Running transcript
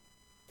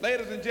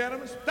Ladies and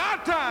gentlemen,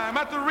 start time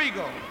at the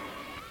Regal.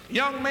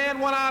 Young man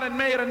went out and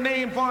made a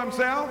name for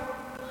himself.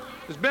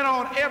 Has been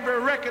on every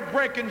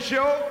record-breaking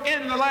show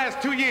in the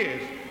last 2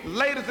 years.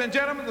 Ladies and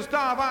gentlemen, the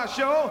star of our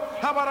show,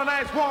 how about a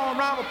nice warm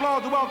round of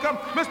applause to welcome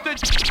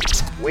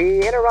Mr.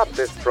 We interrupt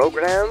this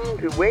program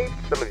to waste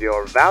some of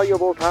your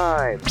valuable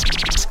time.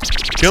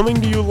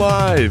 Coming to you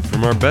live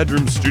from our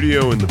bedroom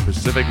studio in the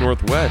Pacific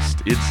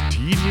Northwest, it's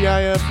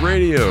TGIF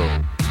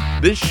Radio.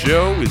 This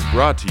show is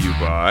brought to you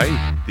by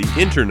the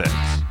internet,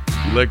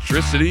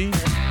 electricity,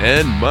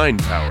 and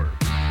mind power.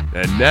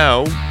 And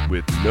now,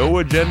 with no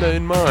agenda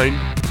in mind,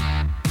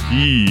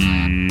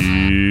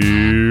 here's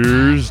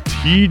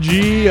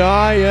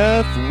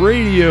TGIF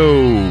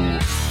Radio.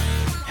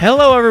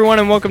 Hello, everyone,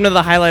 and welcome to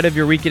the highlight of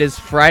your week. It is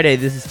Friday.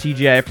 This is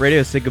TGIF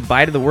Radio. Say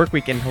goodbye to the work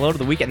week and hello to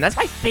the weekend. That's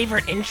my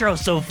favorite intro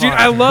so far. Dude,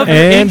 I love the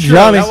And intro.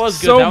 Johnny. That was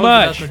good. So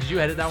much. Did you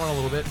edit that one a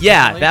little bit?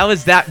 Yeah,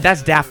 differently?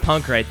 that's Daft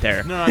Punk right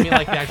there. No, I mean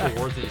like the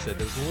actual words that you said.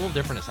 It was a little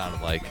different. It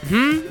sounded like.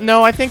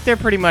 No, I think they're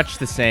pretty much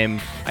the same.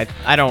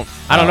 I don't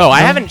know. I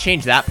haven't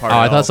changed that part. Oh, at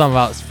I all. thought something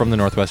about from the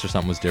Northwest or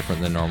something was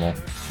different than normal.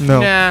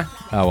 No. Nah,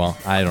 Oh well,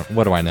 I don't.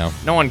 What do I know?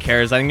 no one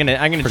cares. I'm gonna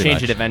Pretty change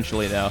much. it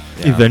eventually, though.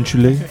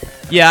 Eventually.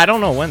 Yeah, I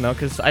don't know when though,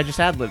 because I just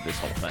ad-libbed this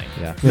whole thing.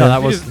 Yeah. Yeah. No, that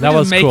We was just- that we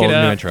was just make cool. it New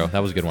up. intro. That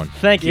was a good one.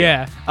 Thank you.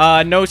 Yeah.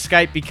 No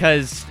Skype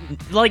because,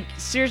 like,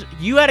 seriously,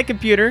 you had a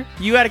computer.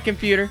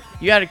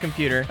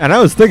 And I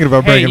was thinking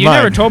about Hey, bringing you mine.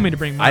 never told me to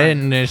bring mine. I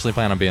didn't initially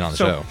plan on being on the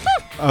So- show.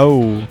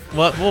 Oh.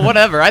 Well,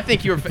 whatever. I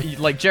think you were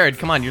like Jared.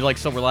 Come on, you're like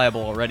so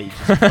reliable already.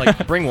 Just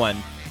like bring one.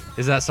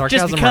 Is that Just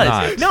sarcasm or because.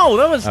 not? No,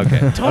 that was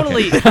Okay.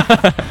 totally.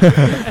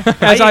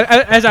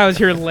 as I was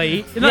here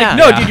late. And Yeah. like,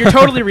 no, dude, you're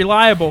totally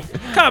reliable.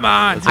 Come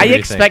on. That's I what do you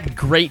expect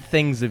great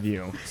things of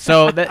you.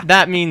 So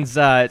that means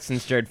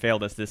since Jared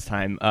failed us this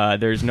time,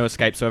 there's no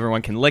Skype, so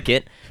everyone can lick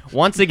it.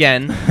 Once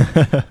again,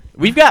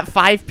 we've got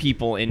 5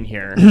 people in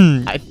here.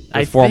 I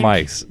With 4 think-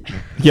 mics.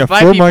 Yeah,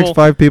 5 4 people. mics,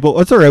 5 people.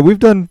 It's all right. We've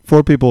done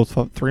 4 people with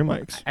 3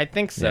 mics. I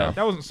think so. Yeah.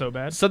 That wasn't so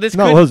bad. So this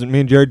No, it could. wasn't.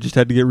 Me and Jared just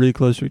had to get really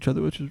close to each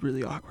other, which was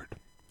really awkward.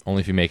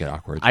 Only if you make it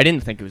awkward. I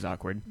didn't think it was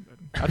awkward.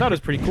 I thought it was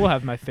pretty cool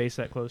having my face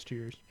that close to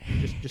yours.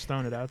 Just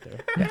throwing it out there.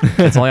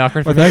 It's only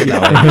awkward for Well, me.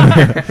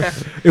 thank you.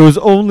 It was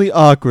only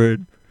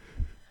awkward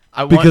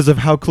I want- because of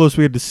how close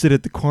we had to sit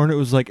at the corner. It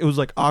was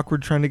like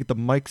awkward trying to get the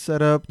mic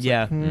set up. It's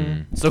Yeah. like,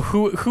 Mm. So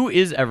who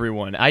is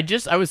everyone? I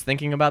was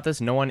thinking about this.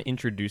 No one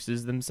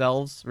introduces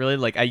themselves really.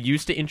 Like I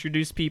used to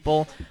introduce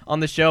people on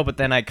the show, but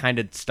then I kind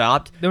of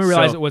stopped. Then we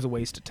realized So- it was a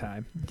waste of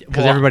time. Because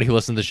well, everybody who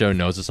listens to the show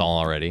knows us all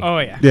already. Oh,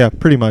 yeah. Yeah,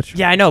 pretty much.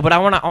 Yeah, I know, but I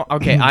want to.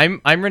 Okay, I'm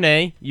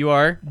Renee. You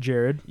are.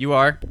 Jared. You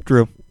are.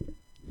 Drew.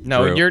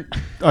 No, Drew. you're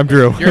I'm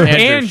Drew.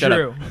 Andrew. Shut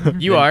Andrew. up.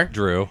 You are.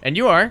 Drew. And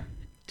you are.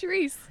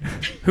 Therese.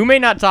 Who may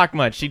not talk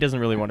much. She doesn't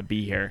really want to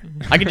be here.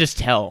 I can just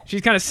tell.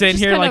 She's kind of sitting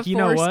Just here kinda like, you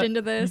know forced what?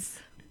 into this.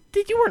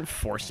 You weren't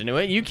forced into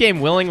it. You came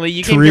willingly.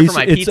 You came here Therese, for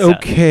my it's pizza.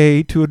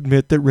 okay to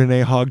admit that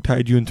Renee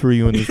hogtied you and threw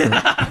you in this room.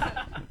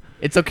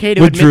 It's okay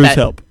to With admit Drew's that.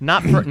 help.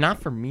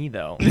 Not for me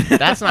though.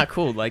 That's not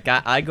cool. Like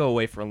I go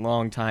away for a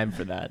long time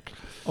for that.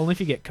 Only if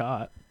you get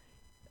caught.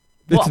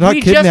 It's not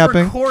we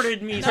kidnapping. just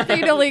recorded me.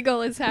 Nothing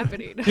illegal is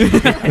happening.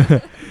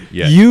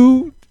 Yeah.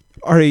 You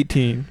are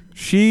 18.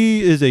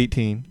 She is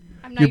 18.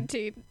 I'm You're-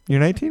 19. You're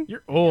 19?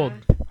 You're old.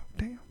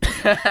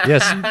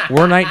 Yes,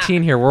 we're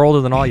 19 here. We're older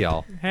than all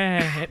y'all.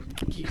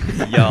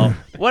 Yo,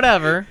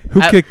 whatever.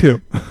 Who kicked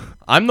who?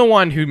 I'm the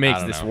one who makes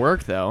don't this know.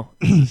 work though.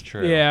 It's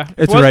true. Yeah.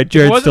 It's Was- alright.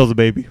 Jared's wasn't- still the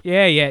baby.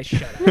 Yeah,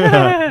 shut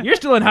up. You're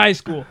still in high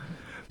school.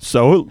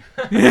 So,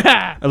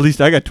 Yeah. at least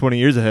I got 20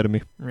 years ahead of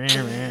me.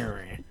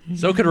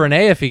 So could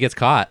Renee if he gets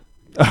caught.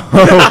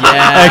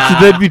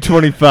 Actually, that'd be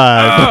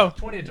 25.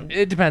 Oh,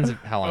 It depends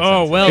how long.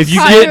 oh it's well, If you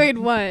Caught get-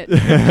 doing what? I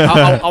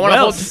want to well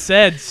hold.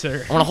 said,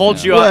 sir. I want to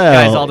hold you up, Well.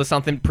 guys, all to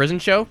something. Prison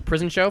show. You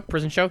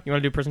want to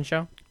do prison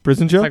show?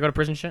 Prison If show? I go to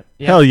prison show?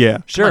 Yeah. Hell yeah.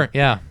 Sure.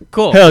 Yeah.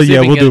 Cool. Hell See if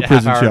yeah, we we'll can do a get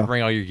half prison hour, show.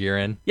 Bring all your gear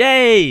in.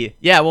 Yay!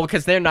 Yeah, well,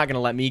 because they're not going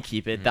to let me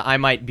keep it. I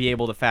might be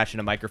able to fashion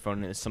a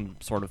microphone into some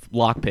sort of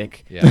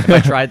lockpick Yeah. if I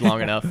tried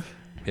long enough.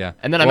 Yeah.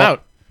 And then I'm Well,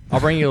 out. I'll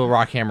bring you a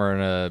rock hammer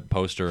and a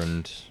poster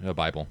and a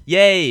Bible.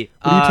 Yay!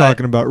 What are you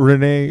talking about?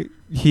 Renee,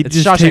 he'd It's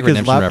just Shawshank take his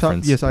Redemption laptop.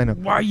 reference. Yes, I know.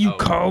 Why you Oh.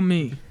 call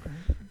me?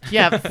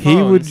 Yeah. He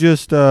would phones.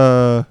 just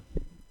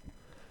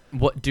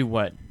What? Do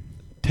what?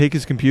 take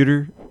his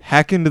computer,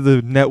 hack into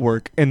the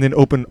network, and then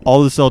open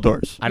all the cell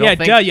doors. I don't Yeah,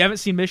 think. duh. You haven't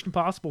seen Mission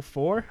Impossible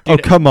 4? Oh,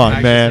 come on,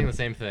 Actually saying man. the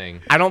same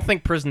thing. I don't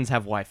think prisons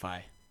have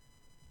Wi-Fi.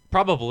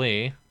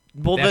 Probably.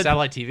 Well, They have the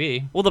satellite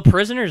TV.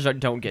 prisoners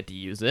don't get to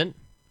use it.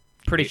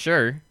 Pretty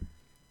sure.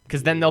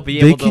 Because then they'll be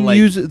They able to can like.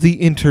 use the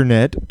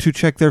internet to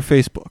check their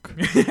Facebook.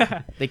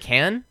 They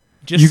can.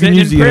 Just You can sitting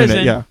use in the prison,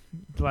 internet,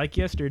 like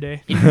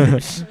yesterday.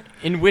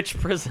 In which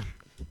prison?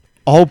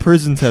 All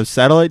prisons have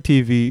satellite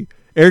TV,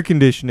 air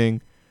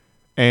conditioning,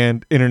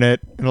 and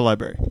internet and a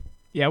library.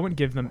 Yeah, I wouldn't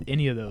give them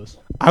any of those.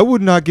 I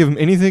would not give them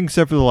anything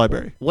except for the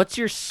library. What's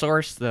your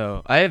source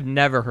though? I have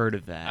never heard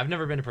of that. I've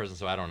never been to prison,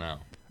 so I don't know.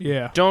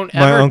 Yeah. Don't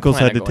My ever uncle's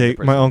plan had on to going take.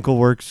 prison. My uncle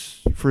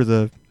works for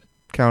the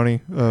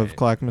County of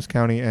Clackamas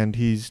County, and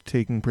he's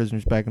taking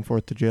prisoners back and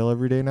forth to jail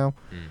every day now.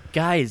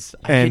 Guys,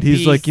 And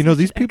he's like,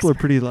 these people are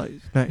pretty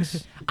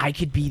nice. I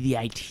could be the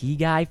IT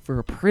guy for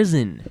a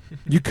prison.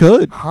 You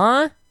could.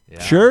 Huh? Yeah.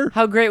 Sure.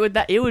 How great would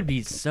that? It would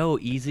be so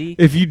easy.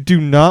 If you do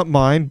not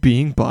mind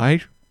being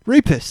by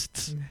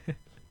rapists.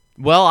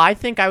 Well, I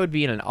think I would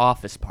be in an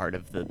office part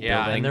of the Yeah,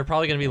 building. and they're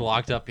probably gonna be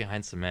locked up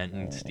behind cement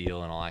and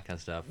steel and all that kind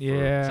of stuff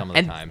Yeah. for some of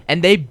the time.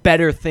 And they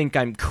better think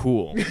I'm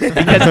cool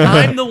because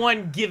I'm the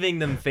one giving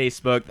them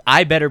Facebook.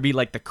 I better be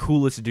like the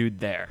coolest dude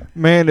there.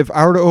 Man, if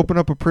I were to open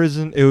up a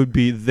prison, it would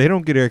be they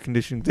don't get air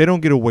conditioning, they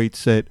don't get a weight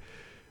set,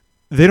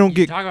 they don't You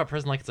get. talk about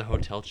prison like it's a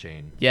hotel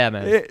chain. Yeah,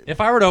 man.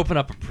 If I were to open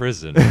up a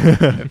prison,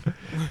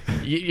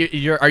 Are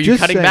you Just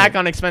cutting saying. back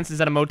on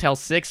expenses at a Motel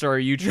 6, or are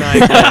you trying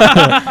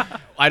to...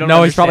 I don't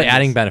no, he's probably understand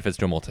adding this. benefits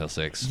to a Motel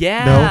 6.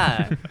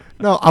 Yeah.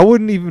 No, I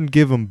wouldn't even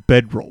give them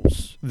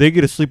bedrolls. They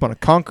get to sleep on a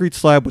concrete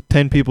slab with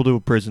 10 people to a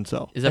prison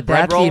cell. Is a But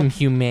bread that's roll...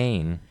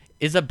 inhumane.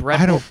 Is a bread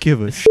I roll... don't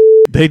give a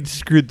They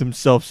screwed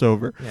themselves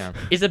over. Yeah,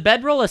 Is a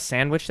bedroll a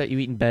sandwich that you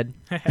eat in bed?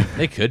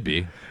 they could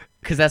be.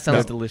 Because that sounds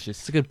No. delicious.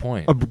 It's a good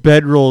point. A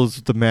bedroll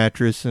is the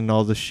mattress and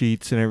all the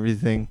sheets and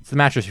everything. It's the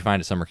mattress you find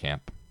at summer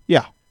camp.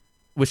 Yeah,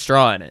 With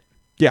straw in it.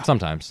 yeah.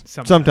 Sometimes.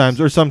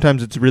 Sometimes, or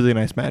sometimes it's a really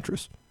nice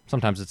mattress.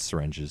 Sometimes it's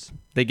syringes.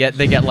 They get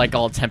like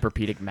all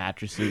Tempur-Pedic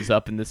mattresses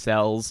up in the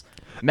cells.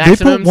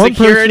 Maximum one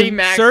security, person-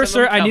 maximum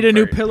Sir, I need a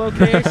new comfort.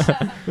 pillowcase.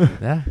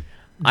 Yeah.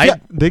 Yeah,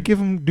 they give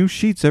them new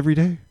sheets every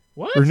day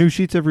What? or new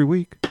sheets every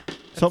week,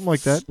 something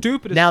like that.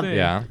 Stupidest Now- thing.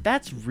 Yeah.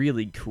 That's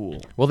really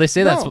cool. Well, they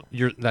say No.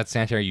 that's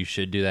sanitary. You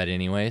should do that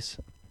anyways.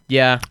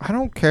 Yeah. I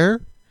don't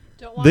care.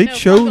 Don't want They no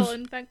chose-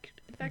 fungal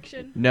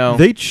infection. No.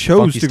 They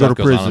chose Funky to go to stuff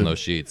goes on in prison. those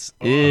sheets.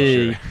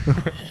 Ew.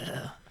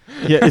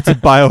 Yeah, it's a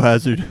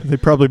biohazard. They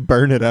probably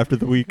burn it after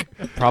the week,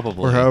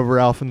 Probably. or however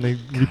often they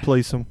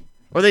replace them.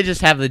 Or they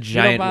just have the You know,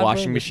 giant Bob,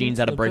 washing the machines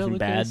out of the Breaking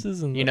Bad.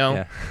 pillowcases and You the- know,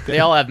 Yeah. they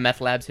all have meth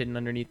labs hidden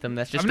underneath them.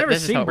 That's just I've never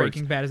that's just how seen it works.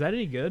 Breaking Bad. Is that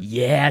any good?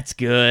 Yeah, it's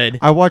good.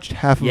 I watched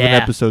half of an Yeah.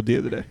 episode the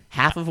other day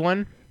Half of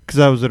one. because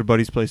I was at a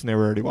buddy's place and they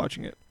were already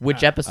watching it.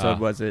 Which episode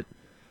was it?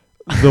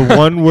 The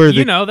one where You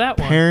the know that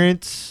one.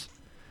 parents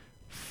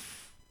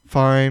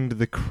find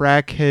the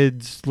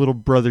crackhead's little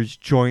brother's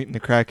joint in the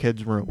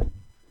crackhead's room,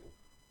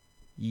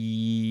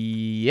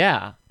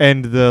 Yeah.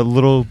 and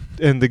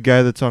the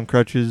guy that's on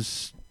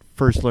crutches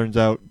first learns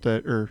out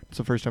that, or it's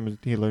the first time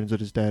he learns that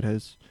his dad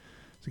has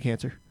the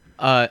cancer.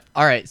 All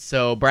right.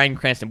 So Bryan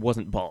Cranston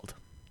wasn't bald.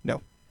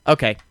 No.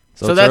 Okay.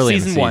 So it's that's early in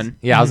the season one.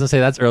 Yeah, I was gonna say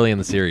that's early in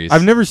the series.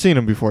 I've never seen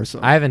him before, so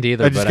I haven't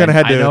either. I just but kinda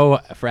had I to know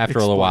for after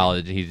a little explain. while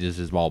he just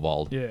is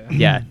bald. Yeah.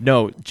 Yeah.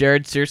 No,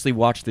 Jared, seriously,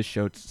 watch this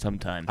show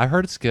sometime. I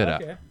heard it's good.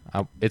 Okay.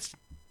 I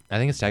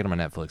think it's tagged on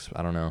my Netflix.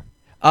 I don't know.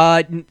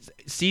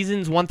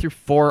 Seasons 1 through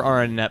 4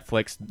 are on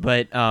Netflix,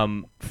 but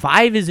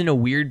 5 is in a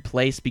weird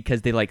place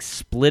because they like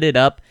split it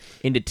up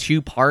into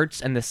 2 parts,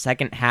 and the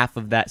second half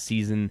of that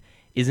season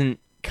isn't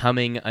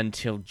coming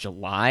until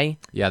July.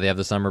 Yeah, they have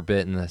the summer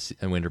bit and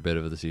the winter bit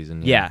of the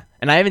season. Yeah,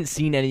 and I haven't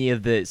seen any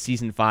of the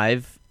season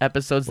 5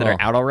 episodes that Well,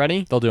 are out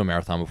already. They'll do a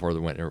marathon before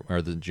the winter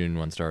or the June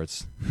one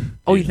starts.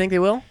 Oh, you think they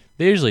will?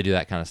 They usually do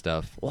that kind of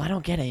stuff. Well, I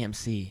don't get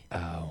AMC.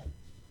 Oh,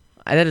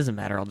 That doesn't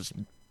matter. I'll just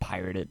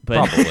pirate it.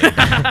 But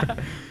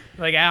probably.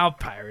 Like, I'll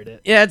pirate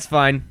it. yeah, it's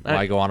fine.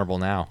 Why go honorable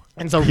now?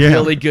 It's a Yeah.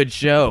 really good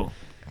show.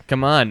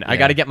 Come on, I Yeah.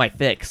 got to get my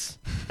fix,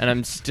 and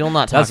I'm still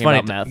not That's talking funny.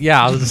 about meth.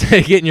 Yeah, I was gonna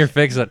say getting your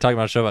fix at talking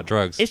about a show about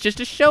drugs. It's just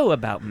a show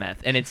about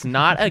meth, and it's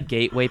not a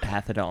gateway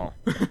path at all.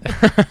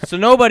 So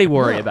nobody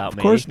worry about of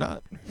me. course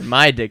not.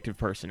 My addictive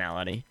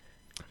personality.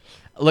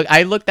 Look,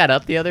 I looked that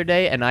up the other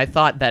day, and I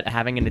thought that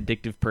having an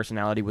addictive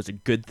personality was a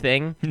good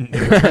thing.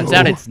 Turns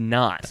out it's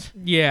not.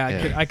 Yeah,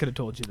 Yeah. I could have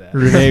told you that.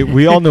 Renee,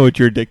 we all know what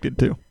you're addicted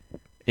to.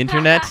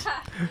 Internet?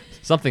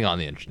 Something on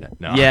the internet.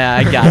 No. Yeah,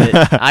 I got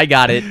it. I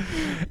got it.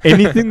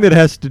 Anything that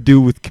has to do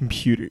with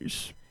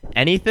computers.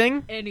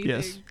 Anything? Anything.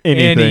 Yes.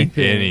 Anything.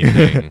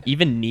 Anything.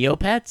 Even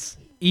Neopets?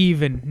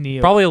 Even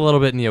Neo. Probably a little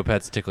bit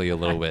Neopets tickle you a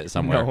little bit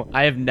somewhere, No,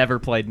 I have never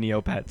played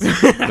Neopets.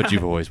 but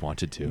you've always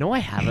wanted to. No, I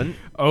haven't.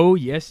 Oh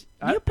yes,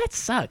 Neopets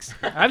sucks.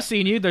 I've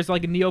seen you. There's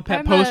like a Neopet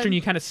I'm poster, a- and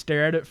you kind of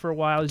stare at it for a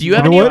while. as Do you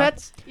have know what?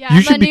 Neopets? Yeah, You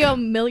I'm should a be-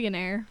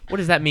 neo-millionaire. What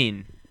does that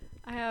mean?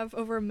 I have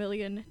over 1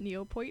 million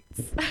Neopoints.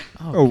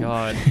 Oh.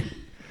 God.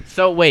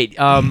 So wait,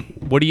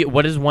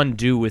 what does one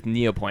do with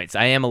Neopoints?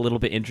 I am a little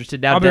bit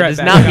interested now. I'll be That right does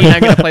back. not mean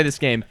I'm gonna play this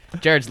game.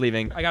 Jared's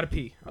leaving. I gotta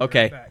pee. I'll be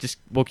Okay, right back. just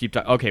we'll keep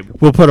talking. Okay,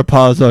 We'll put a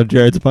pause on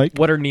Jared's mic.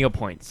 what are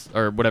Neopoints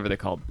or whatever they're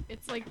called?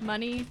 It's like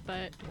money,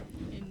 but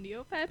in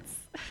Neopets.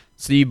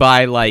 So you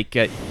buy like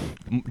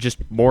just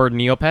more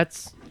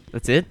Neopets?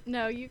 That's it?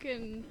 No, you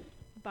can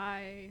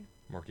buy.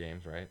 More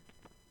games, right?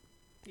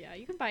 Yeah,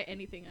 you can buy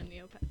anything on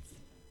Neopets.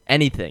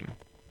 Anything.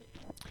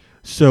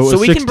 So, So a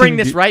we can bring 16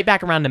 this right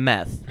back around to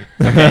meth.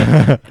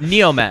 Okay.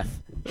 Neometh.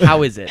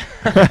 How is it?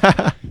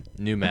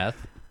 New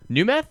meth.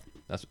 New meth?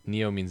 That's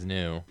Neo means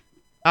new.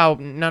 Oh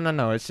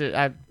no! It's just,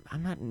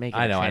 I'm not making.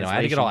 I know. I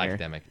had to get all here.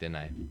 academic, didn't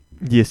I?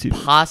 Yes, you do.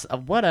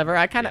 Whatever.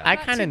 I kind of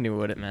Yeah. knew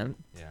what it meant.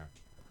 Yeah.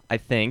 I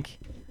think.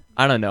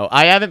 I don't know.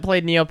 I haven't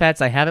played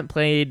Neopets. I haven't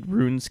played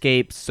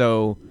RuneScape,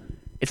 so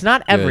it's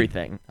not Good.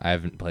 everything. I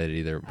haven't played it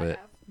either, but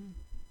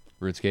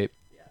RuneScape.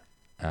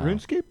 Yeah.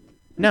 RuneScape?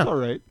 No. It's all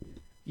right.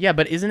 Yeah,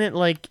 but isn't it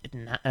like?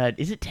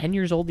 Is it 10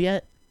 years old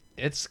yet?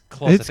 It's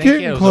close. It's I think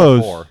getting it was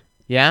close. 04.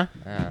 Yeah.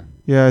 Yeah.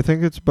 Yeah, I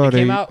think it's about It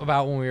came 8. out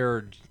about when we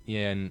were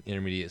in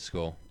intermediate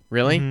school.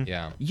 Really? Mhm.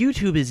 Yeah.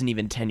 YouTube isn't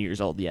even 10 years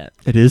old yet.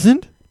 It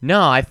isn't?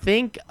 No, I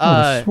think.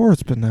 I swore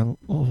it's been that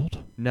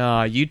old.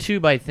 No,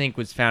 YouTube I think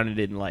was founded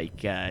in like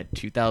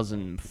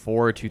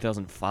 2004,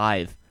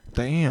 2005.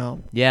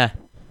 Damn. Yeah.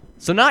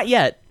 So not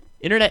yet.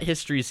 Internet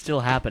history is still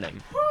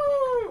happening.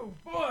 Woo,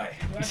 boy,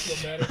 I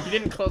feel better. You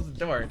didn't close the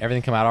door.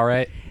 Everything come out all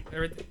right?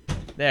 Everything.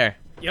 There.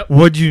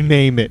 What'd you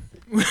name it?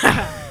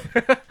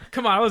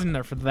 Come on, I wasn't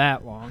there for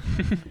that long.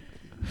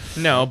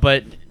 No,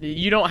 but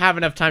you don't have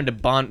enough time to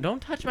bond.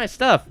 Don't touch my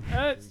stuff.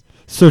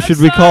 So should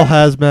we call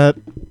Hazmat?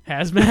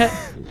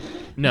 Hazmat?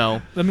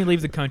 No. Let me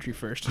leave the country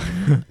first.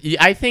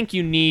 I think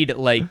you need,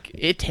 like,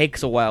 it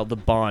takes a while to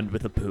bond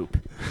with a poop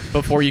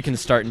before you can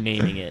start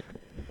naming it.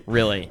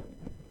 Really.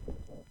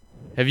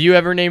 Have you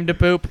ever named a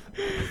poop?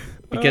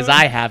 Because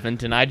I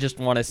haven't, and I just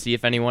want to see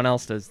if anyone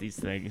else does these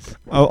things.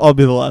 I'll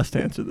be the last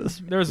to answer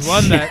this. There was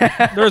one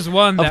that.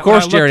 Of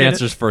course, Jared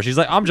answers first. He's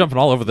like, I'm jumping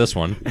all over this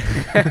one.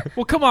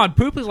 Well, come on,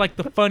 poop is like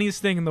the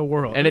funniest thing in the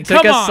world. And it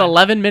took us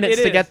 11 minutes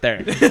It to is. get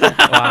there.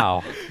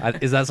 Wow.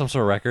 Is that some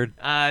sort of record?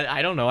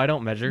 I don't know. I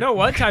don't measure. No,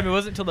 one time it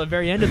wasn't until the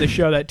very end of the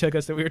show that took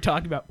us that we were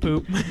talking about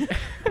poop. You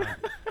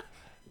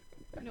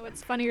know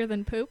what's funnier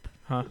than poop?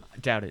 Huh?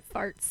 Doubt it.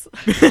 Farts.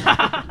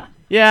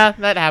 Yeah,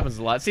 that happens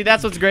a lot. See,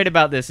 that's what's great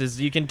about this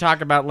is you can talk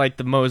about like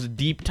the most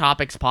deep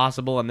topics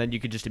possible, and then you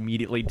could just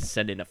immediately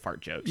send into fart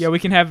jokes. Yeah, we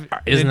can have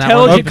Isn't that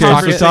one of intelligent the Okay, so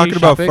conversation talking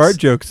about topics? fart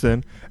jokes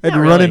then. I had Not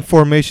to run in really.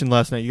 formation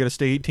last night. You got to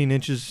stay 18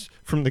 inches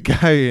from the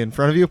guy in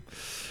front of you.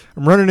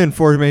 I'm running in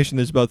formation.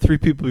 There's about 3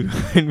 people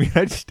behind me.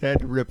 I just had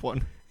to rip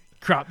one.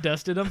 crop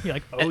dusted them. You're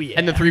like, oh yeah.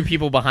 And the 3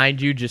 people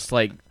behind you just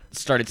like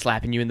started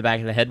slapping you in the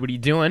back of the head. What are you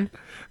doing?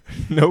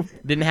 Nope.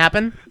 Didn't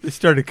happen? They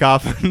started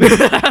coughing.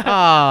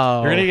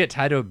 Oh. You're gonna get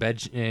tied to a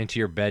bed into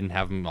your bed and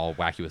have them all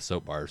whack you with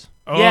soap bars.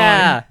 Oh,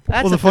 Yeah.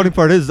 That's Well, the funny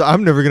part is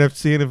I'm never going to have to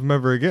see any of them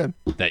ever again.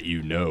 That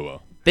you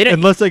know. they don't.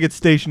 Unless I get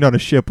stationed on a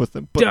ship with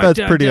them. But Dun, that's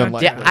dun, pretty dun,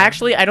 unlikely. Yeah,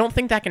 actually, I don't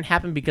think that can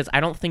happen because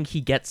I don't think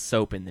he gets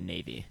soap in the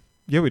Navy.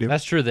 Yeah, we do.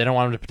 That's true. They don't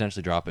want him to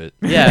potentially drop it.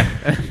 Yeah.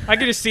 I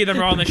could just see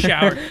them all in the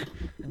shower.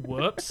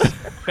 Whoops.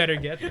 Better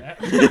get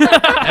that.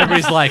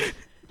 Everybody's like,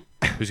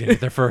 who's gonna get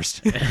there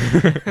first?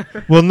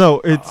 Well, no,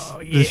 it's Oh,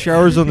 the yeah.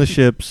 showers on the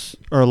ships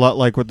are a lot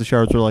like what the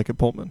showers were like at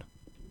Pullman.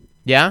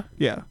 Yeah?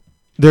 Yeah.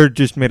 They're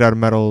just made out of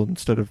metal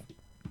instead of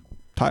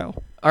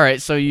tile. All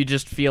right, so you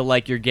just feel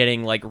like you're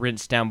getting like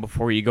rinsed down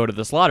before you go to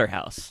the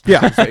slaughterhouse.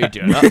 Yeah. That's what you're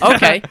doing.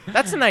 Okay.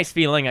 That's a nice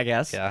feeling, I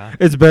guess. Yeah.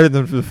 It's better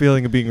than the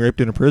feeling of being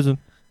raped in a prison.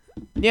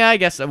 Yeah, I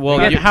guess. Well,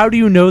 Again, you- how do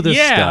you know this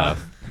Yeah.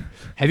 stuff?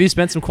 Have you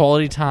spent some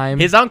quality time?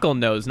 his uncle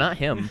knows, not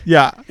him.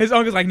 Yeah. His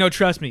uncle's like, no,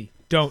 trust me.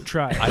 Don't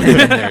try. I've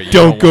been there. You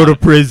Don't go to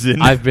want prison.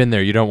 it. I've been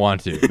there. You don't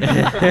want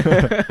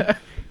to.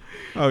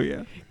 Oh,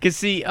 yeah. Cause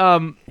see,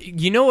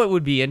 you know what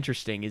would be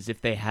interesting is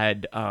if they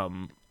had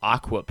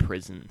aqua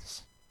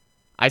prisons.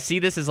 I see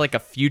this as like a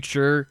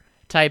future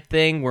type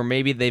thing where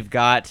maybe they've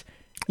got.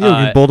 Yeah,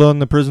 we can bulldoze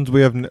the prisons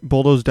we have,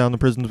 bulldoze down the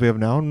prisons we have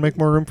now, and make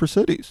more room for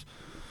cities.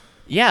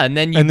 Yeah, and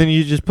then you. And then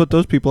you just put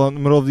those people out in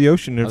the middle of the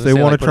ocean. I If was they gonna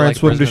say, want like, to put, try like, and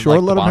swim to prison, shore,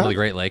 like, let the them bottom of have the it.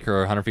 Great Lake or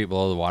 100 feet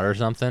below the water or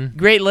something.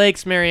 Great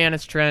Lakes,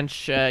 Marianas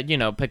Trench,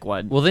 pick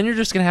one. Well, then you're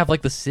just gonna have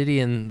like the city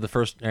in the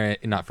first,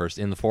 not first,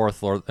 in the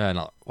fourth Lord.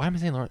 No, why am I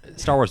saying Lord?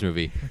 Star Wars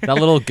movie? That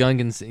little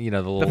Gungan, the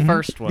little The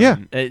first one. Yeah.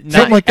 Not-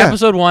 Something like that.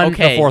 episode 1,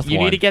 okay, the fourth you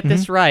one. need to get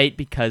this right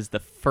because the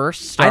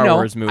first Star I know.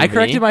 Wars movie. I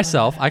corrected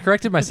myself.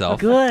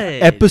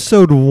 Good.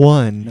 Episode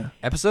 1.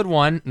 Episode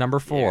 1, number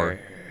 4.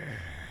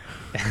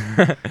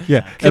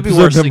 Yeah. Could be episode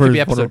worse. It number could be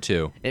is one episode of-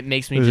 2. It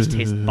makes me just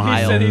taste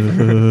bile.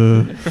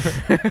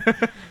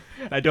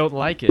 I don't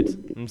like it.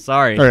 I'm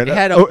sorry. All right. It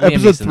had oh, Liam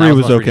episode Neeson. That 3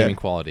 was most okay. redeeming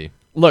quality.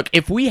 Look,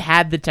 if we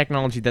had the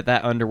technology that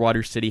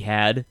underwater city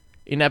had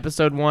in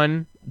episode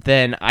 1,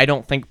 then I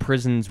don't think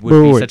prisons would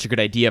be Wait. such a good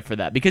idea for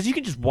that because you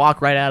can just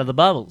walk right out of the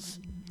bubbles.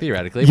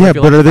 Theoretically. Yeah, Might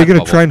feel but like are they a going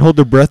to bubble. try and hold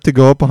their breath to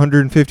go up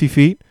 150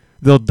 feet?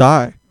 They'll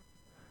die.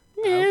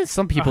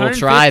 Some people will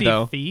try 150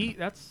 though. Feet?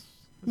 That's.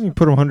 You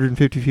put them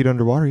 150 feet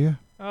underwater, yeah.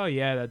 Oh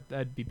yeah,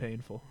 that'd be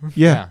painful.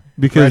 Yeah,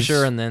 because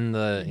pressure and then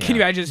the Can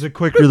you imagine? it's a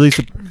quick release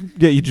of...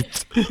 Yeah, you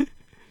just...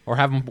 or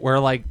have them wear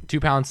like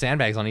 2-pound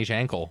sandbags on each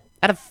ankle.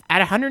 At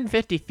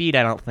 150 feet,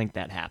 I don't think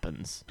that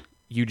happens.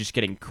 You just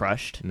getting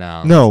crushed.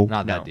 No, No.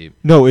 not No. that deep.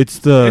 No, it's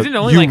the... Isn't it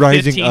only you like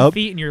rising 15 up.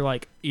 feet and your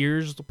like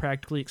ears will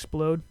practically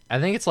explode? I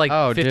think it's like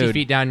Oh, 50 dude.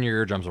 feet down, and your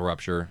eardrums will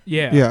rupture.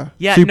 Yeah. Yeah.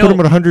 Yeah, So you no. put them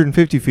at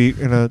 150 feet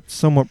in a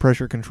somewhat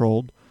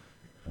pressure-controlled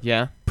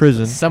Yeah.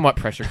 prison. Somewhat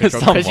pressure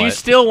control because you Somewhat.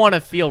 still want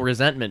to feel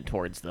resentment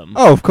towards them.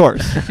 Oh, of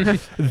course.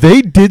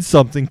 They did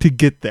something to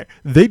get there.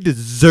 They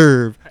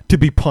deserve to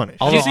be punished.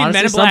 Did you Although, see Men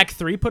honestly, in some- Black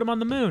 3 put him on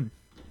the moon?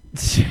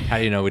 How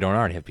do you know we don't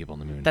already have people on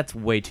the moon? That's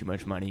way too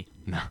much money.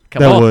 No. Come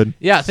That on. would.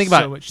 Yeah, think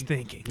about so it. much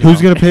thinking.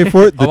 Who's going to pay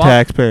for it? The Obama-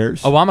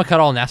 taxpayers. Obama cut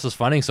all NASA's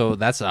funding, so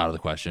that's out of the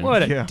question.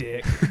 What a Yeah.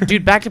 dick.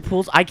 Dude, back to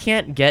pools. I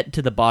can't get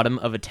to the bottom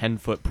of a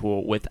 10-foot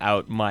pool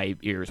without my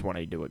ears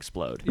wanting to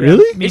explode.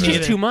 Really? Me It's just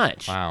neither. too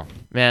much. Wow.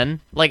 Man.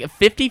 Like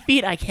 50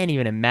 feet, I can't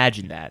even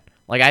imagine that.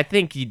 Like I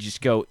think you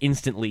just go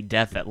instantly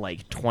deaf at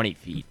like 20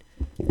 feet.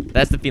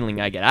 That's the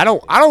feeling I get. I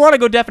don't want to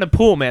go deaf in a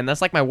pool, man.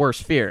 That's like my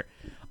worst fear.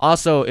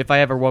 Also, if I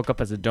ever woke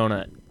up as a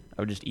donut,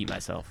 I would just eat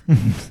myself.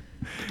 If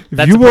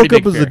That's you a pretty woke up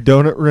big as a fear.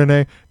 donut,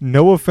 Renee,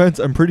 no offense,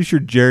 I'm pretty sure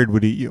Jared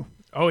would eat you.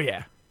 Oh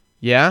yeah.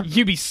 Yeah?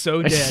 You'd be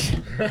so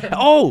dead.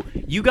 Oh,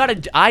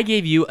 I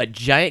gave you a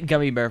giant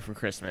gummy bear for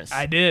Christmas.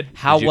 I did.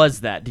 How Did you-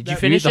 was that? Did you That-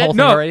 finish the whole it? thing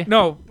No, already?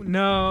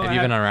 no. Have you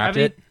even unwrapped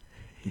it?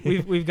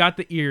 We've got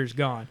the ears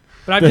gone,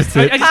 but I That's just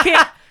it.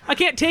 I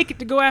can't take it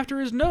to go after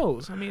his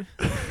nose. I mean,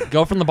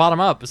 Go from the bottom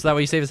up, so that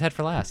way you save his head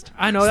for last.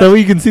 I know So that's, that way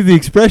you can see the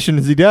expression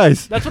as he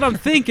dies. that's what I'm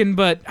thinking,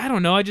 but I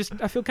don't know. I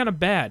feel kind of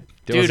bad.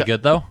 Was Dude, it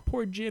good though?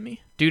 Poor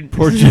Jimmy. Dude,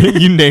 Poor Jay,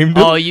 you named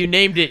him. oh, you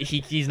named it.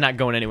 He's not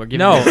going anywhere. Give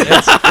No, him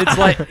the- it's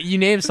like you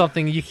name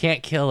something, you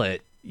can't kill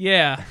it.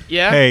 Yeah.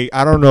 yeah. Hey,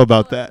 I don't know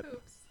about that.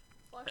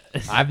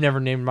 I've never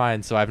named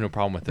mine, so I have no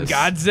problem with this.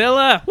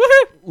 Godzilla.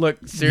 Woohoo!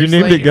 Look, You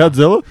seriously. named it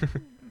Godzilla?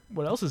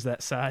 What else is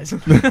that size?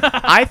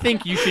 I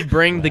think you should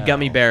bring the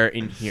gummy bear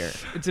in here.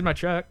 It's in my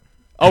truck.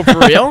 Oh, for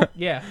real?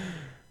 Yeah.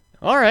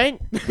 All right.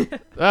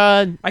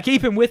 I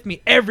keep him with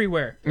me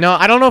everywhere. No,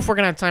 I don't know if we're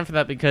gonna have time for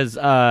that because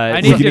I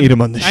We named can him, eat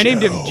him on the I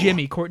named him show.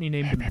 Jimmy. Courtney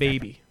named him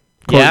Baby.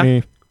 yeah,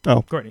 Courtney.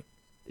 Oh. Courtney.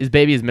 is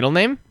baby his middle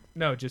name?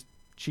 No, just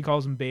she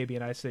calls him Baby,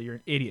 and I say you're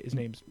an idiot. His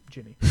name's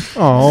Jimmy.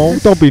 Oh,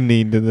 don't be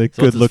mean to the So what's his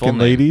full good-looking name?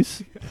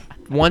 ladies.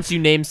 Once you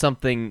name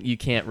something, you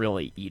can't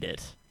really eat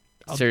it.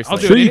 Seriously. I'll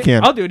do Sure it you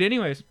can. I'll do it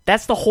anyways.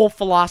 That's the whole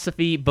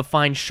philosophy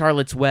behind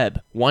Charlotte's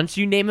Web. Once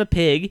you name a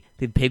pig,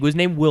 the pig was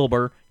named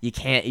Wilbur, you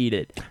can't eat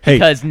it. Hey,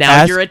 because now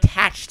ask- you're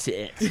attached to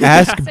it.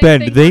 Ask Same Ben.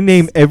 thing. They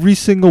name every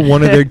single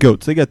one of their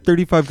goats. They got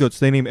 35 goats.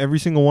 They name every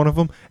single one of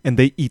them, and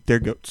they eat their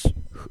goats.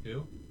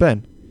 Who?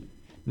 Ben.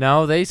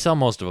 No, they sell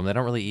most of them. They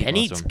don't really eat Ben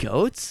most eats of them.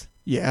 goats?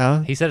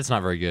 Yeah. He said it's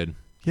not very good.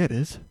 Yeah, it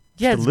is.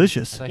 Yeah, It's it's-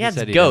 delicious. thought Yeah, he it's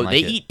said he goat. didn't like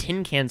They it. eat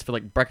tin cans for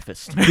like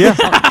breakfast. Yeah.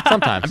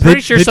 Sometimes. I'm pretty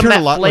sure some of turn a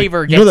that lot,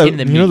 flavor you know gets that, in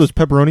the You know meat. those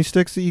pepperoni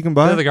sticks that you can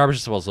buy? They're the garbage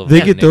disposal. They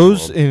in get the nature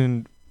those world.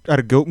 in out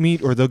of goat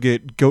meat, or they'll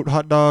get goat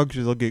hot dogs,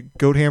 or they'll get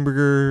goat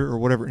hamburger, or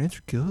whatever, and it's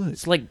good.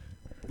 It's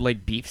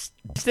like beef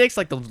sticks,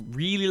 like the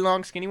really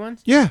long, skinny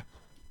ones. Yeah,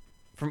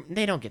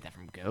 They don't get that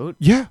from goat.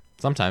 yeah,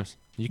 Sometimes.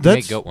 You can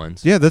That's- make goat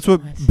ones. yeah. That's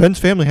what What? Ben's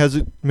family has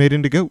it made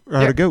into goat, or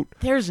out of goat.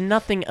 There's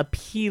nothing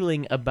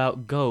appealing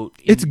about goat.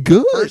 In It's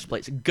good. The first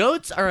place.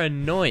 Goats are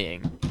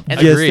annoying, and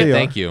Yes, Agreed. they are.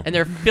 Thank you. and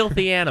they're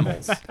filthy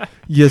animals.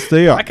 Yes,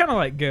 they are. I kind of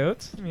like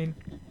goats. I mean,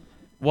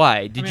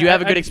 Why? Did mean, you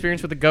have a I- good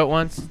experience with a goat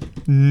once?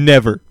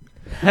 Never.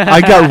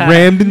 I got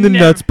rammed in the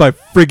nuts by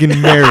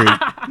friggin' Mary.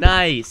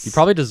 Nice. You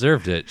probably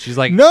deserved it. She's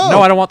like, No.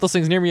 no, I don't want those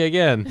things near me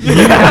again.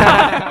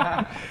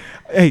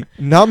 Hey,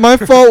 not my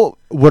fault.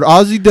 What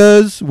Ozzy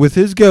does with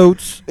his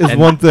goats is And-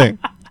 one thing.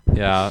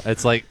 Yeah,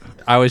 it's like,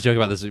 I always joke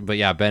about this, but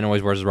yeah, Ben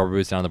always wears his rubber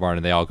boots down in the barn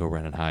and they all go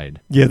run and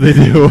hide. Yeah, they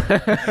do.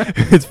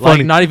 It's funny.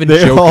 Like, not even they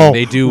joking, all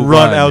they do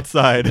run run.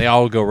 outside. They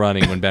all go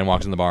running when Ben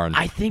walks in the barn.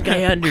 I think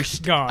I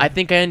understand. Gone. I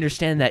think I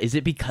understand that. Is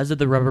it because of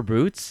the rubber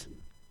boots?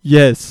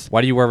 Yes.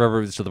 Why do you wear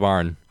rubber boots to the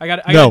barn? I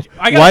got. No.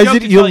 I got Why a is joke it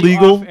to tell you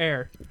illegal? off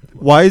air.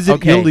 Why is it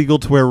Okay. illegal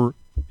to wear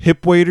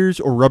hip waders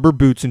or rubber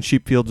boots in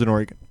sheep fields in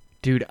Oregon?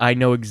 Dude, I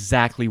know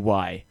exactly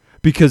why.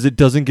 Because it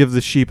doesn't give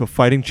the sheep a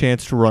fighting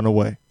chance to run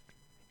away.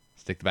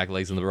 Stick the back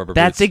legs in the rubber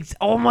That's boots.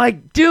 oh my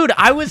dude,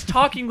 I was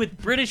talking with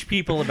British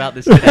people about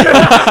this today.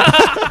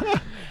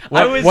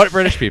 What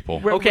British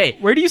people? Okay.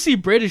 Where do you see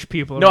British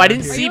people? No, I around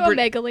didn't here? Are see you a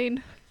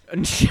Megaline?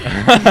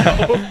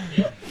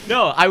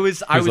 No, I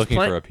was He's was looking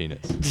playing for a penis.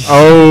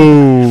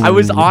 Oh. I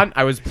was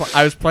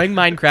playing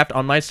Minecraft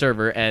on my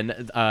server,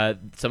 and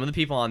some of the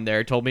people on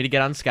there told me to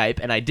get on Skype,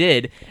 and I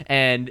did.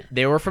 And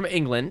they were from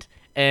England,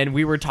 and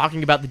we were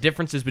talking about the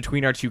differences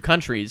between our two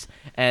countries,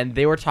 and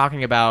they were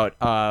talking about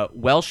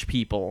Welsh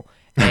people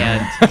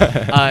and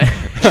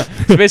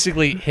It's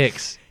basically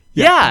Hicks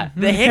yeah,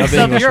 the Hicks of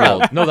of English Europe.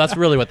 world. No, that's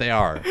really what they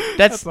are.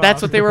 That's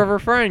what they were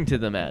referring to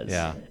them as.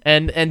 Yeah.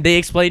 And they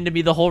explained to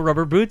me the whole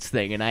rubber boots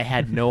thing, and I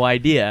had no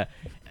idea.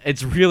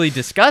 It's really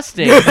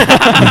disgusting.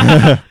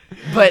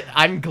 But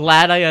I'm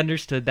glad I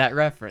understood that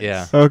reference.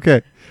 Yeah.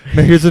 Okay.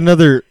 Now here's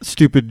another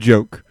stupid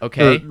joke.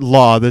 Okay. Or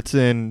law that's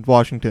in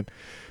Washington.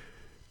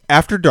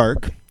 After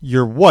dark,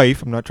 your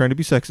wife, I'm not trying to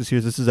be sexist here,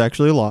 this is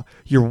actually a law.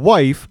 Your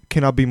wife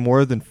cannot be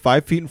more than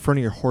 5 feet in front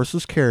of your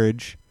horseless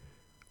carriage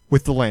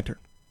with the lantern.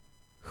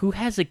 Who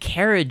has a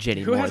carriage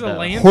anymore? has a though?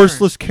 lantern?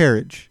 Horseless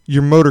carriage.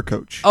 Your motor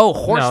coach. Oh, No,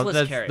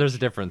 horseless carriage. there's a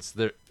difference.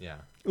 Yeah.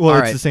 Well, All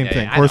it's right. the same Yeah,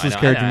 thing. yeah, I know, Horseless I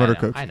know, carriage I and know, motor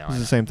I know, coach. I know, It's I the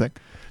know. same thing.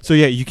 So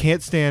yeah, you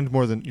can't stand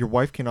more than your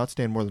wife cannot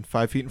stand more than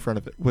 5 feet in front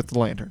of it with the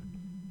lantern.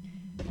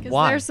 Because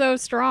Why? they're so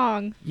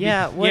strong.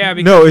 Yeah. What? Yeah,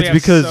 because No, we it's have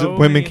because so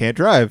women many- can't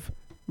drive.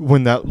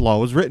 When that law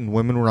was written,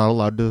 women were not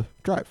allowed to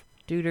drive.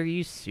 Dude, are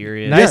you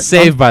serious? Nice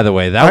save, by the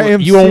way. I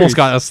am You almost serious.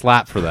 got a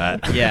slap for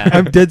that. Yeah.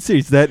 I'm dead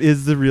serious. That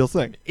is the real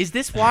thing. Is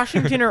this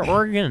Washington or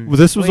Oregon? Well,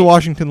 this was a Wait.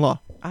 Washington law.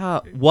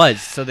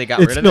 So they got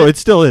It's rid of no, it? it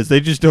still is. They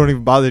just don't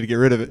even bother to get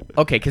rid of it.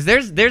 Okay, because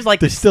there's like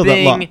There's this still that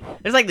law. thing.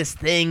 There's like this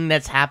thing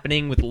that's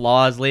happening with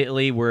laws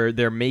lately where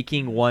they're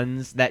making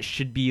ones that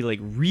should be like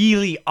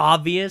really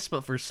obvious,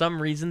 but for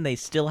some reason they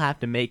still have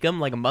to make them.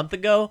 Like a month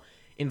ago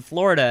in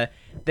Florida,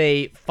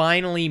 they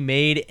finally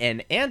made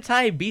an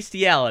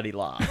anti-bestiality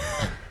law.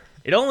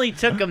 It only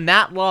took them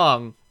that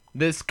long.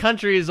 This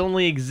country has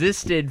only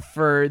existed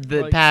for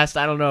the Like past,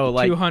 I don't know,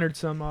 like 200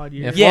 some odd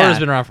Yeah, years. Florida's Yeah.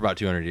 been around for about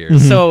 200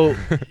 years. so.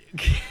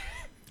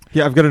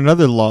 Yeah, I've got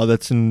another law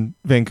that's in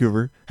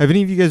Vancouver. Have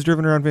any of you guys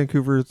driven around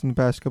Vancouver in the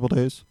past couple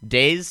days?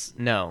 Days?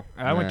 No.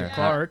 I went to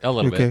Clark. A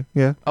little Okay, bit.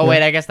 yeah. Oh yeah.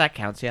 wait, I guess that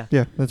counts. Yeah.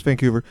 Yeah, that's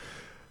Vancouver.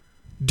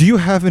 Do you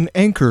have an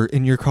anchor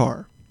in your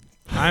car?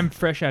 I'm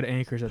fresh out of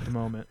Anchors at the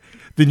moment.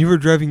 Then you were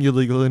driving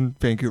illegal in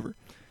Vancouver.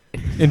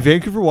 In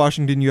Vancouver,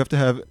 Washington, you have to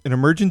have an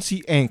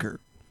emergency anchor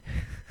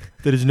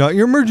that is not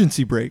your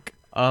emergency brake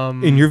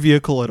in your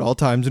vehicle at all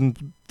times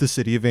in the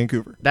city of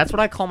Vancouver. That's what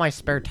I call my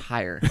spare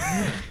tire.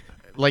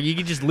 Like you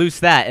can just loose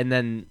that and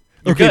then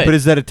you're Okay, good. but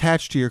is that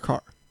attached to your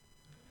car?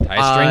 Tie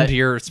a string to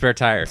your spare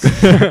tire.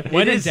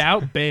 When It in is-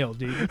 doubt, bail,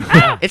 dude.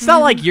 It's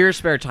not like your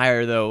spare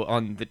tire though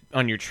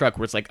on your truck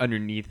where it's like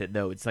underneath it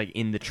though. It's like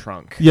in the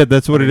trunk. Yeah,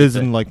 that's what it is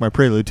Underneath in like my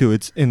Prelude too.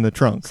 It's in the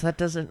trunk. So that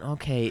doesn't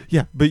okay.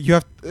 Yeah, but you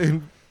have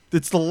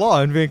it's the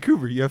law in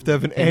Vancouver. You have to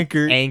have an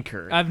anchor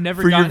Anchor. I've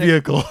never for your gotten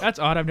vehicle. That's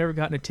odd. I've never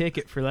gotten a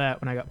ticket for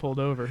that when I got pulled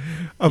over.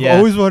 I've Yeah.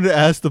 always wanted to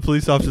ask the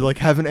police officer like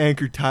have an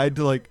anchor tied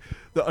to like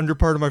the under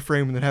part of my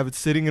frame and then have it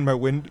sitting in my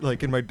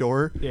like in my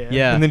door. Yeah.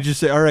 Yeah. And then just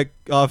say, "All right,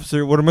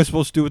 officer, what am I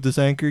supposed to do with this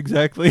anchor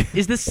exactly?"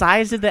 Is the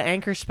size of the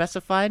anchor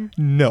specified?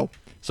 No.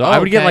 So I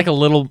would get okay. like a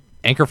little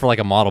anchor for like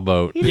a model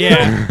boat.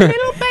 Yeah.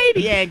 Little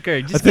baby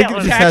anchor. Just I think get it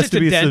one. just Attach has it to to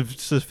be dead-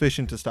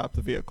 sufficient to stop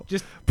the vehicle.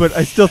 Just But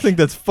I still think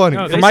that's funny.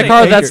 No, For they my say car,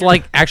 anchor. that's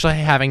like actually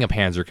having a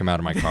Panzer come out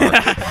of my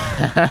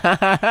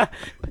car.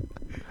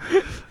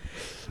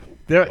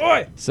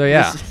 Oi! So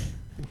yeah,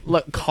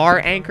 Look, car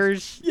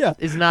anchors. Yeah.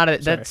 Is not a.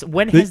 That's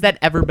when They- has that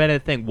ever been a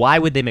thing? Why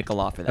would they make a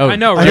law for that? Oh, I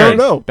know, I right? don't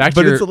know, Back to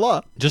but your- it's a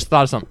law. just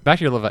thought of something. Back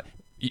to your live.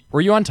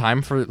 Were you on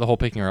time for the whole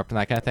picking her up and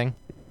that kind of thing?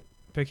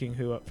 Picking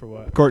who up for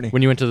what? Courtney.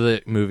 When you went to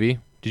the movie,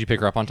 did you pick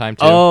her up on time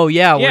too? Oh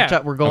yeah,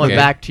 Yeah. we're going Okay.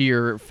 back to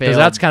your because failed.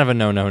 that's kind of a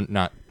no-no,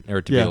 not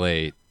or to Yeah. be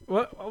late.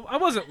 Well, I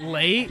wasn't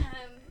late.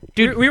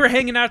 Dude. We were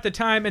hanging out at the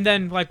time, and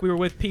then like we were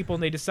with people,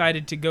 and they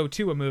decided to go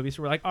to a movie.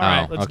 So we're like, all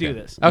right, let's okay. do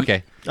this.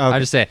 Okay. Okay. I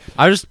just say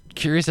I was just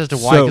curious as to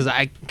why So- because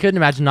I couldn't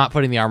imagine not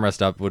putting the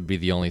armrest up would be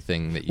the only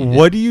thing that you did.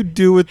 What do you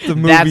do with the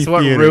movie That's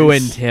what theaters?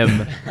 ruined him.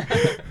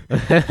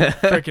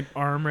 Freaking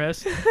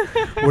armrest.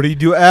 What do you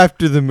do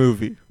after the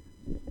movie?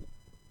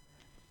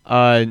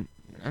 I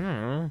don't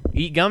know.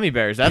 Eat gummy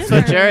bears. That's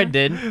what Jared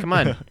did. Come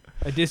on.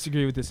 I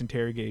disagree with this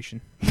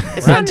interrogation.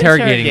 It's We're not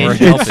interrogating. We're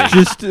interrogation.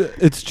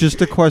 helping. It's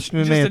just a question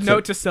and Just a answer.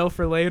 note to self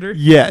for later.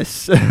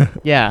 Yes.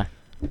 Yeah.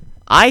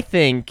 I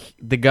think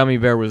the gummy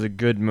bear was a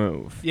good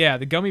move. Yeah,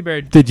 the gummy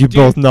bear. Did you Dude,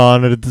 both gnaw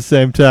on it at the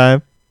same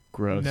time?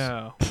 Gross.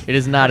 No. It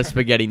is not a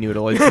spaghetti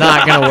noodle. It's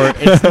not gonna work.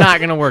 It's not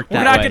gonna work that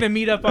We're not way. gonna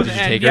meet up on the you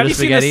end. take You her to haven't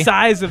seen the spaghetti?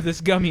 size of this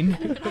gummy.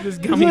 Of this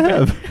gummy I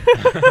bear.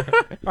 have.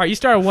 All right, you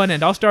start at one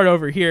end. I'll start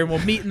over here, and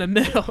we'll meet in the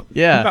middle.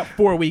 Yeah. About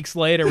 4 weeks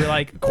later, we're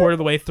like a quarter of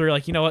the way through.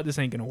 Like, you know what? This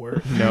ain't gonna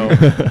work. No.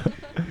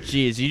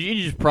 Jeez,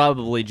 you just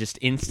probably just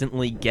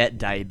instantly get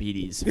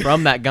diabetes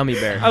from that gummy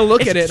bear. I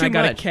look It's at it and too I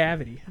got much. a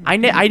cavity.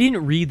 I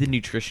didn't read the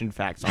nutrition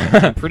facts on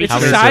it. I'm pretty It's How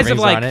the sure. many size of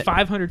servings on like it?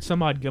 500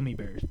 some odd gummy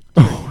bears.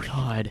 Oh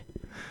God.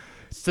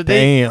 So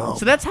they Damn.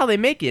 so that's how they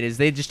make it is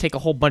they just take a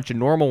whole bunch of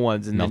normal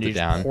ones and Melt then it they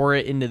just down. pour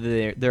it into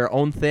their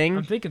own I'm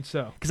thing. thinking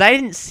so. Because I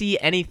didn't see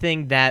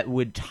anything that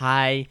would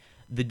tie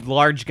the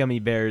large gummy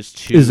bears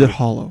to. Is it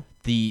hollow?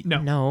 the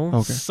No.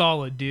 Okay.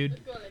 Solid, dude.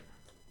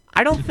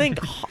 I don't think.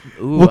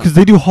 Ooh. Well, because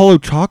they do hollow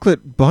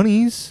chocolate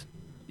bunnies.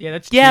 Yeah,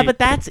 that's yeah, cheap. but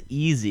that's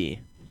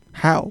easy.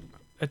 How?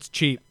 That's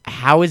cheap.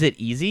 How is it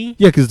easy?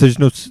 Yeah, because there's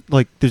no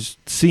there's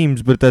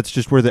seams, but that's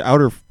just where the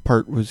outer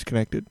part was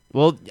connected.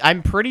 Well,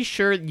 I'm pretty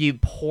sure you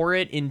pour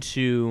it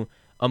into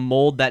a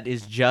mold that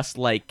is just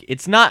like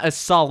it's not a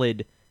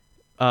solid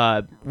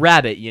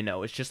rabbit, you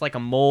know. It's just like a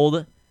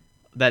mold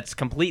that's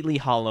completely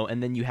hollow,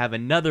 and then you have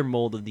another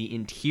mold of the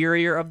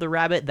interior of the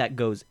rabbit that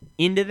goes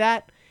into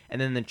that, and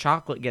then the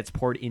chocolate gets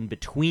poured in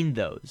between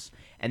those.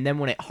 And then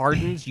when it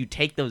hardens, you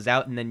take those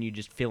out, and then you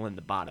just fill in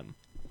the bottom.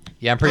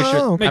 Yeah, I'm pretty Oh, sure.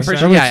 okay. I'm pretty That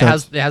sure. makes Yeah,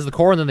 sense. it has the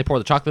core, and then they pour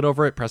the chocolate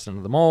over it, press it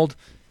into the mold.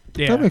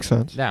 Yeah. That makes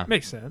sense. Yeah.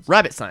 Makes sense.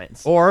 Rabbit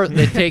science. Or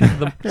they take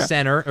the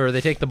center, or they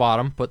take the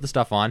bottom, put the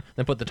stuff on,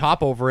 then put the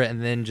top over it,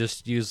 and then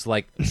just use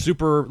like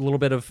super little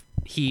bit of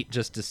heat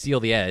just to seal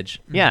the edge,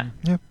 Yeah.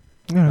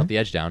 melt the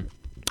edge down.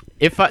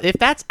 If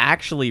that's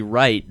actually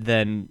right,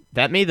 then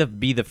that may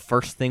be the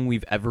first thing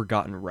we've ever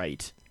gotten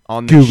right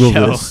on the Google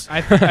show. this.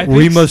 I think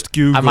We must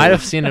Google. I might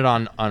have seen it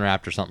on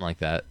Unwrapped or something like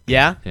that.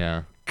 Yeah,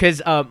 Yeah.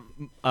 because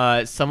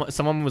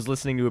someone was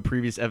listening to a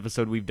previous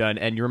episode we've done,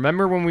 and you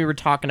remember when we were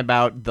talking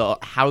about the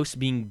house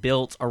being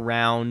built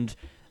around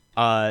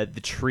the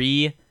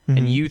tree,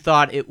 and you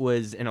thought it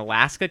was an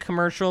Alaska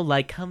commercial,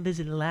 like "Come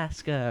visit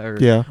Alaska"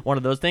 or one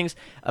of those things.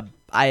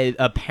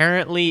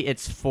 Apparently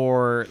it's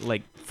for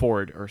like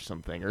Ford or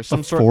something, or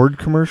some sort Ford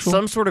commercial,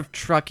 some sort of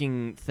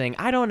trucking thing.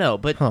 I don't know,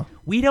 but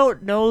we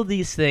don't know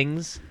these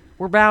things.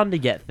 We're bound to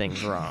get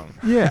things wrong.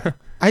 Yeah.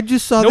 I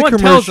just saw No the one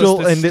tells us commercial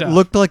this and it stuff.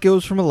 looked like it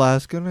was from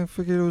Alaska, and I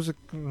figured it was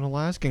an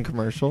Alaskan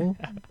commercial.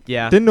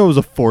 Yeah, Didn't know it was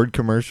a Ford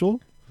commercial.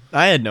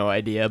 I had no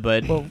idea,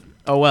 but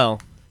oh well.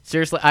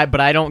 Seriously, but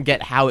I don't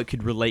get how it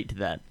could relate to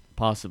that.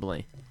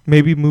 Possibly.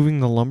 Maybe moving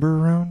the lumber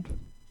around.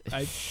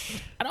 I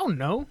don't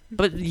know.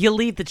 But you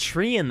leave the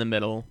tree in the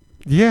middle.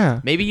 Yeah.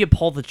 Maybe you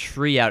pull the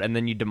tree out and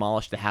then you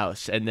demolish the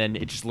house, and then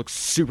it just looks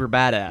super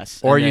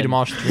badass. Or and you then-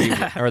 demolish the tree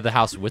or the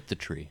house with the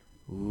tree.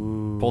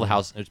 Pull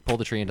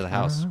the tree into the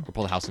house, or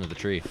pull the house into the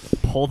tree.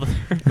 pull the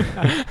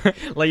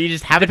like you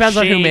just have Depends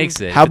a on who chain,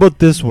 makes it. How about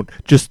this one?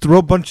 Just throw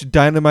a bunch of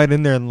dynamite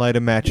in there and light a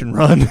match and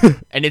run.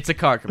 and it's a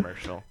car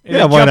commercial. And Yeah,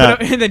 then why jump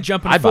not? And then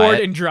jump I'd buy forward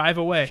it. and drive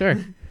away. Sure.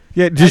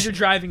 Yeah, As just you're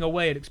driving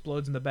away, it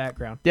explodes in the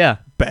background. Yeah.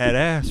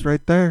 badass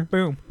right there.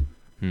 Boom.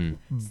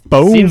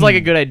 Boom. Seems like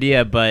a good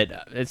idea,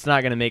 but it's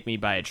not gonna make me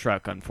buy a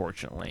truck,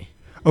 unfortunately.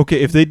 Okay,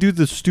 if they do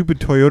the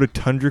stupid Toyota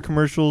Tundra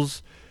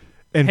commercials,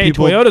 and Hey,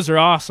 people Toyotas are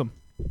awesome.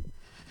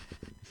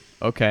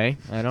 Okay.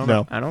 I don't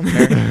No. I don't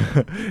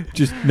care.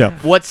 just no.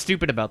 What's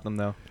stupid about them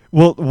though?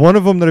 Well, one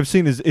of them that I've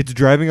seen is it's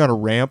driving on a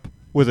ramp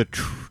with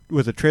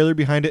a trailer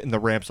behind it, and the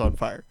ramp's on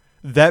fire.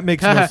 That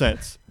makes no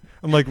sense.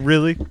 I'm like,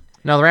 really?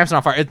 No, the ramp's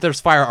not on fire.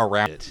 There's fire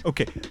around it.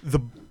 Okay, the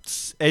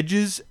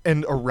edges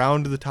and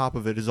around the top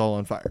of it is all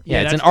on fire.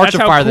 Yeah, it's an that's- arch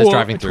of how fire that's cool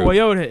driving a through.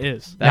 Toyota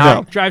is.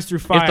 Now, Drives through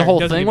fire. If the whole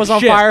doesn't thing give was a on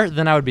shit. fire,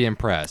 then I would be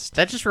impressed.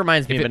 That just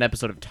reminds me If of it- an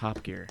episode of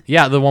Top Gear.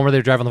 Yeah, the one where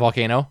they drive on the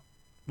volcano.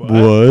 What?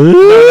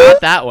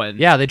 Not that one.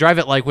 Yeah, they drive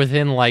it like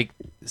within like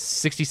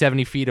 60,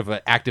 70 feet of an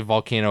active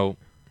volcano,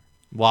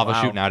 lava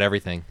Wow. shooting out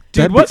everything.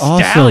 Dude, That'd be what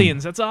awesome.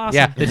 stallions? That's awesome.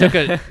 Yeah, they took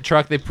a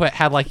truck. They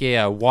had like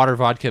a water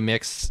vodka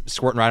mix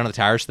squirting right on the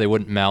tires so they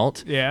wouldn't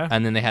melt. Yeah.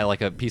 And then they had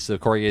like a piece of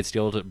corrugated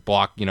steel to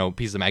block,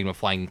 pieces of magma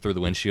flying through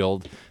the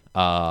windshield.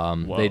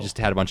 They just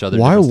had a bunch of other.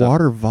 Why different stuff.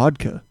 water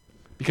vodka?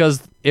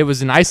 Because it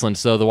was in Iceland,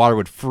 so the water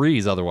would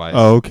freeze otherwise.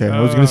 Oh, okay. I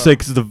was gonna say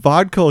because the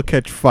vodka will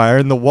catch fire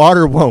and the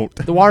water won't.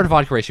 The water to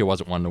vodka ratio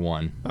wasn't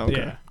 1-to-1. Okay.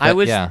 Yeah. I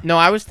was yeah.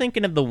 I was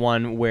thinking of the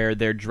one where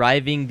they're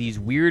driving these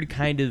weird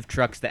kind of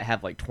trucks that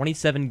have like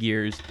 27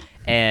 gears,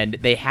 and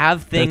they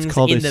have things That's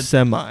called in a the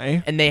semi.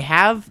 and they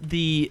have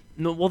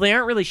well, they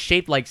aren't really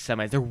shaped like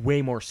semis. They're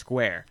way more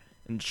square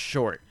and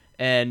short.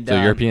 And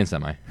So European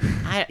semi.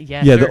 yeah,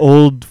 Yeah, sure. the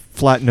old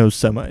flat nose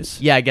semis.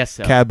 Yeah, I guess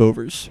so. Cab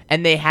overs.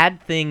 And they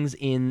had things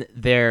in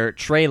their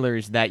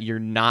trailers that you're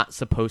not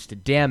supposed to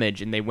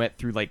damage, and they went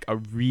through like a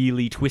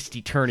really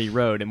twisty, turny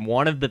road. And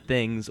one of the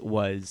things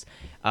was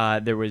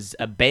there was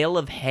a bale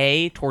of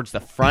hay towards the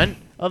front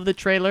of the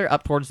trailer,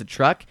 up towards the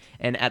truck,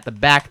 and at the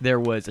back there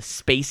was a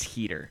space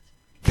heater.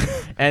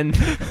 And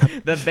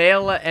the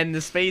bale and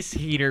the space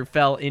heater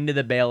fell into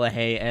the bale of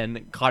hay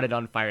and caught it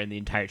on fire, and the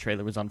entire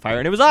trailer was on fire,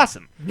 and it was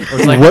awesome. It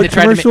was like What they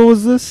tried to commercial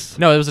was this?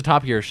 No, it was a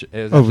Top Gear. It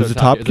Oh, it was a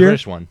Top the Gear?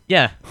 British one.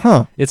 Yeah.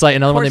 Huh. It's like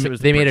another one. course it was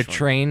the They made a British one.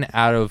 train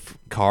out of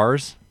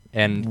cars,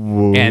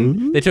 and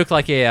What? they took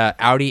like a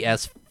Audi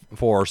S4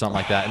 or something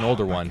like that, an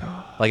older one,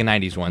 like a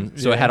 '90s one.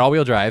 So it had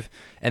all-wheel drive,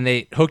 and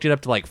they hooked it up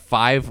to like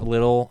 5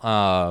 little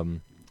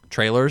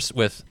trailers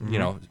with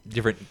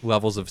different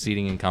levels of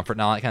seating and comfort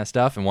and all that kind of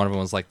stuff. And one of them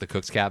was like the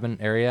cook's cabin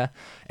area,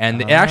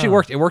 and it actually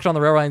worked. It worked on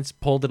the railroads,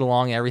 pulled it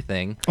along,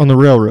 everything. On the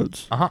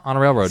railroads. On a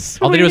railroad.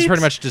 All they do is Sweet.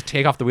 pretty much just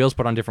take off the wheels,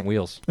 put on different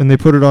wheels. And they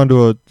put it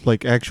onto a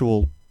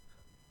actual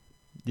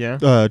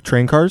Yeah.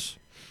 train cars?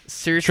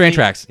 Seriously. Train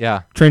tracks,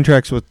 yeah, Train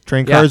tracks with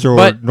train Yeah, cars or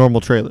but-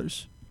 normal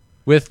trailers?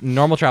 with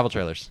normal travel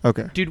trailers.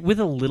 Okay. Dude, with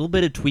a little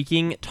bit of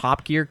tweaking,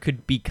 Top Gear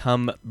could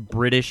become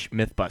British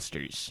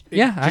Mythbusters.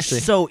 Yeah, Just actually.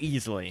 so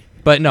easily.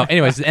 But no,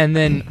 anyways, and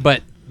then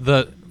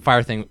the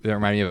fire thing that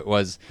reminded me of it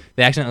was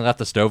they accidentally left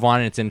the stove on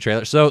and it's in a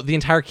trailer. So the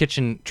entire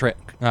kitchen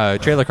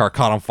trailer car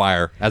caught on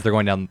fire as they're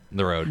going down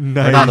the road. Or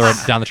Nice. down the road,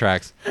 down the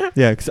tracks.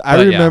 Yeah, because I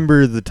But, yeah.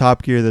 remember the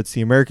Top Gear that's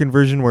the American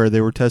version where they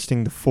were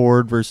testing the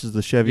Ford versus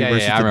the Chevy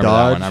versus I the remember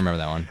Dodge. that one. I remember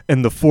that one.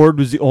 And the Ford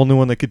was the only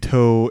one that could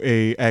tow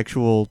a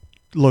actual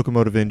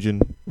locomotive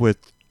engine with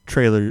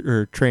trailer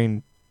or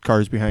train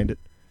cars behind it.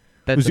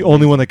 It was the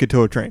only one that could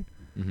tow a train.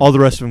 Mm-hmm. All the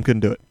rest of them couldn't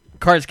do it.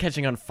 Cars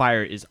catching on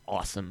fire is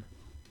awesome.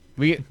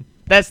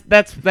 That's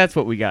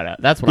what we got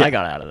out. That's what Yeah. I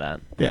got out of that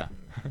Yeah.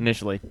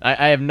 initially.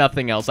 I have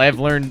nothing else. I have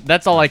learned.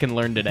 That's all I can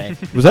learn today.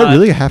 Was that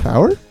really a half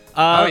hour?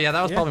 Oh yeah,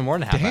 that was probably more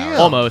than a half Damn. hour.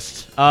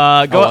 Almost. Go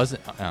Oh, was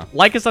it? Oh.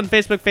 like us on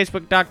Facebook,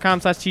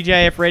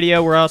 facebook.com/TGIF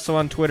Radio. We're also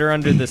on Twitter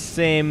under the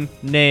same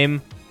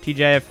name,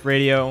 TGIF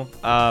Radio.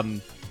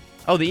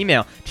 The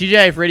email,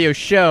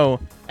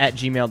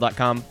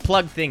 TGIFradioshow@gmail.com.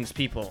 Plug things,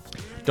 people.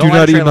 Don't Do light a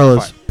not trailer email on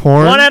us fire.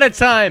 porn. One at a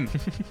time.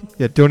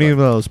 Yeah, don't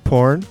email us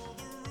porn,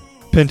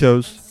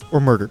 pintos, or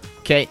murder.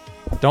 Okay.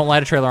 Don't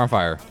light a trailer on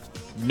fire.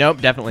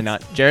 Nope, definitely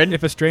not. Jared,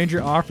 If a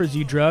stranger offers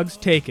you drugs,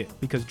 take it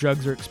because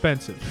drugs are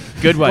expensive.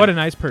 good one. What a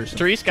nice person.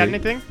 Therese, got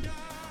anything?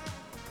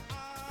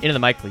 Into the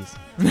mic, please.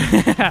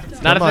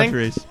 It's not a thing?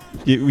 Race.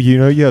 You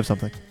know you have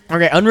something.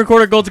 Okay,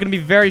 unrecorded gold's going to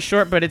be very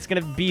short, but it's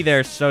going to be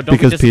there, so don't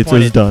because be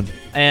disappointed. pizza is done.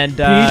 And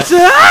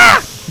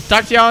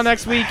talk to y'all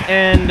next week,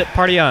 and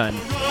party on.